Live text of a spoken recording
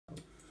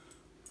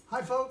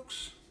Hi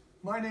folks,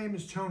 my name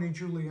is Tony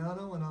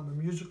Juliano and I'm a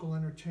musical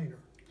entertainer.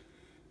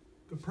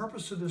 The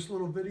purpose of this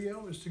little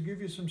video is to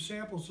give you some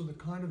samples of the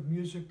kind of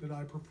music that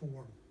I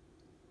perform.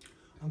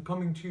 I'm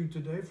coming to you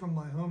today from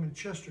my home in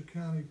Chester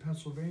County,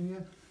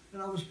 Pennsylvania,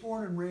 and I was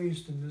born and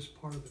raised in this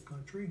part of the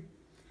country.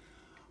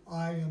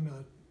 I am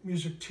a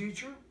music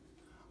teacher.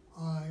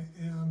 I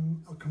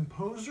am a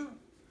composer.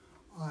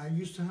 I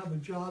used to have a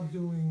job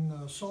doing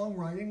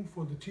songwriting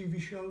for the TV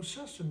show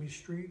Sesame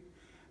Street,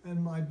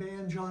 and my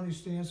band,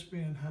 Johnny's Dance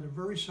Band, had a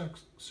very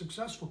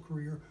successful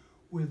career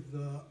with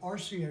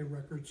RCA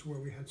Records, where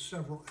we had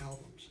several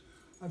albums.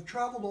 I've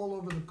traveled all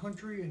over the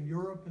country, in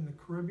Europe and the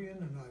Caribbean,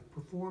 and I've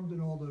performed in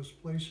all those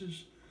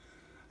places.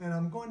 And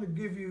I'm going to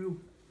give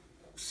you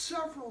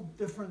several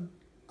different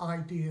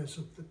ideas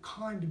of the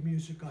kind of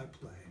music I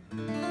play.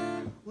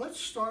 Let's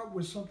start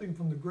with something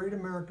from the Great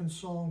American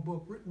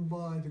Songbook, written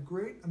by the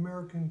great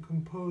American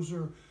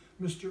composer,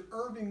 Mr.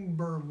 Irving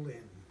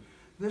Berlin.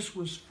 This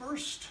was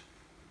first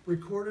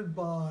recorded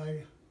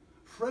by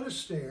Fred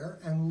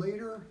Astaire and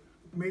later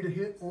made a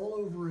hit all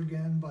over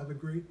again by the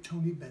great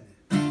Tony Bennett.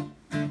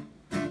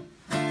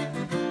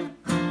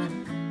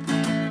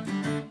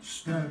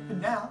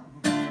 Stepping out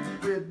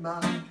with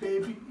my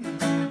baby,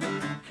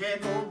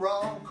 can't go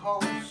wrong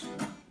cause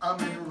I'm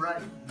in the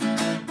right.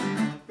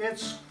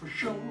 It's for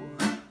sure,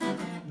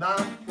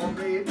 not for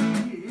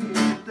maybe,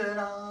 that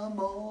I'm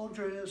all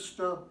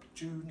dressed up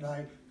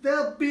tonight.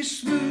 There'll be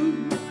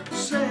smooth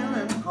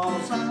sailing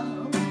cause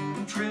I'm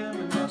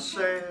trimming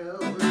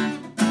myself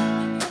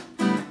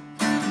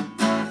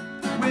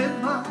with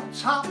my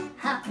top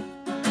hat,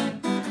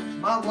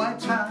 my white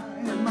tie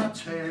and my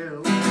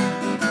tail,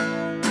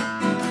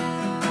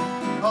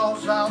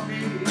 cause I'll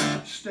be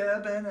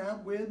stepping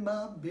out with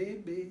my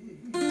baby.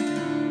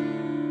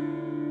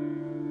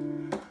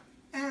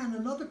 And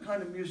another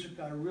kind of music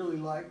I really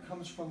like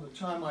comes from the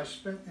time I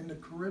spent in the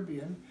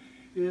Caribbean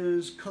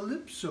is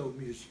calypso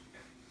music.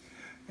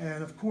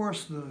 And of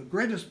course, the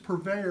greatest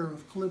purveyor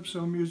of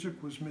calypso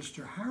music was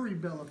Mr. Harry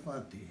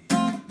Belafonte.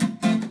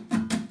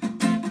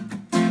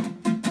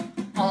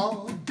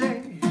 All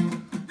day,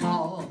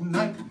 all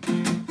night,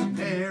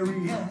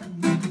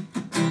 Marianne,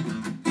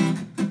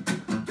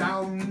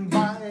 down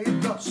by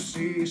the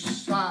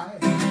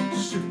seaside,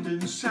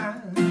 sifting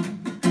sand,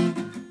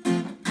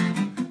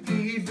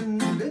 even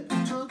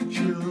little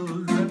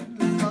children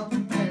love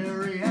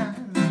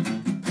Marianne,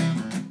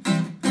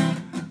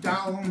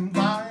 down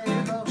by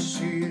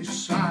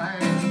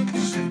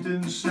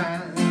sifting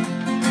sand,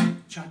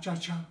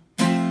 cha-cha-cha.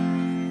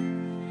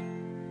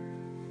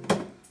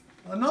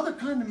 Another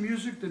kind of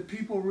music that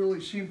people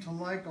really seem to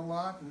like a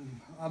lot,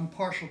 and I'm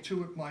partial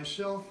to it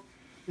myself,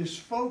 is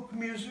folk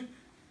music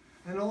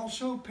and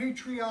also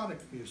patriotic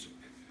music.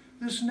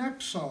 This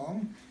next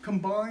song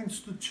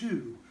combines the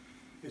two.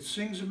 It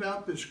sings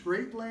about this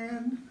great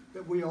land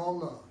that we all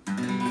love.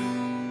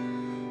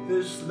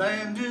 This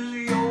land is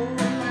your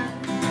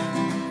land,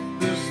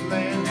 this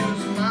land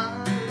is my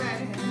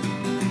land,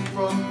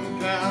 from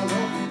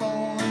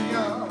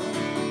California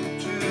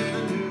to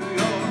New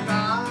York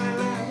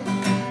Island,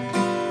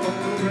 from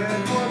the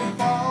redwood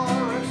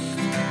forest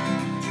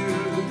to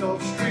the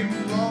Gulf Stream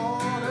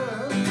water.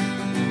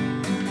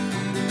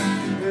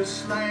 This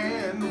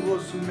land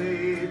was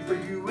made for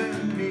you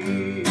and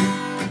me.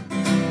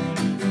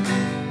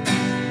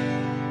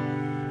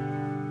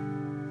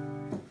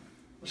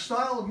 The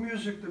style of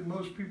music that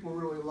most people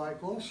really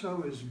like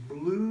also is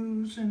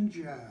blues and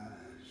jazz.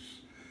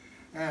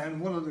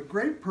 And one of the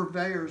great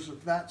purveyors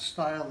of that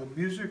style of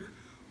music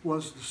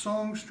was the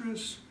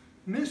songstress,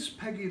 Miss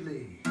Peggy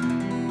Lee.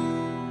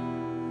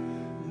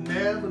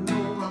 Never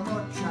know how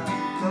much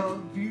I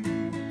love you,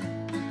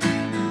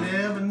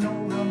 never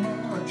know how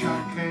much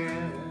I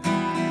care.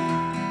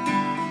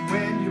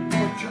 When you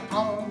put your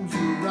arms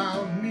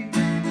around me,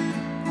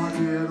 I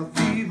get a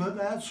fever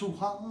that's so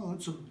hard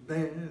to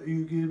bear.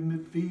 You give me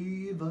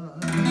fever.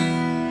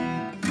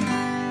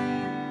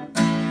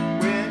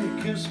 When you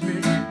kiss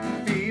me,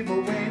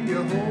 fever. When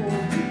you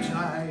hold me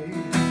tight,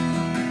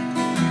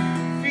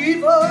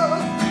 fever.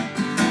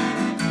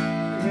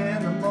 In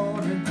the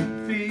morning,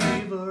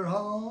 fever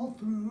all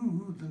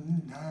through the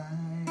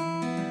night.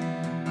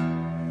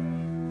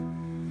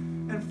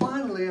 And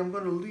finally, I'm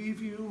going to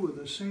leave you with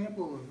a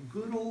sample of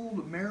good old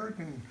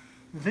American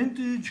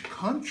vintage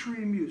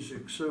country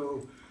music.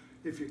 So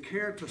if you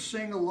care to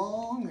sing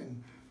along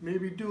and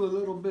maybe do a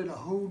little bit of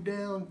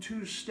hoedown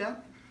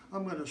two-step,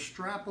 I'm going to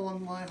strap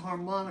on my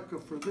harmonica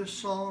for this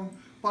song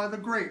by the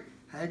great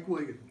Hank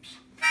Williams.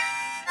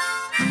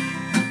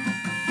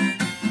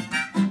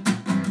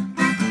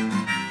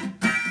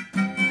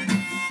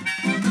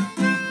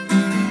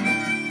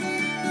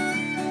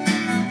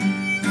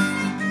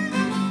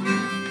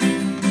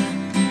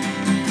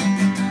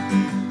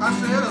 I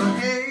said, oh,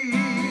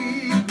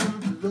 hey,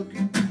 good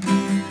looking,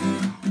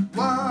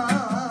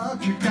 what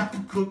you got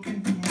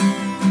cooking?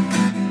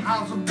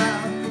 How's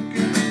about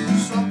cooking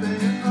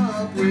something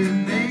up with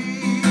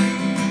me?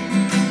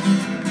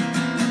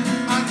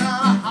 I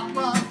got a hot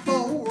rod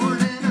forward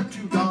and a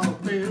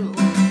 $2 bill,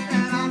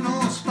 and I know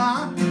a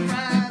spot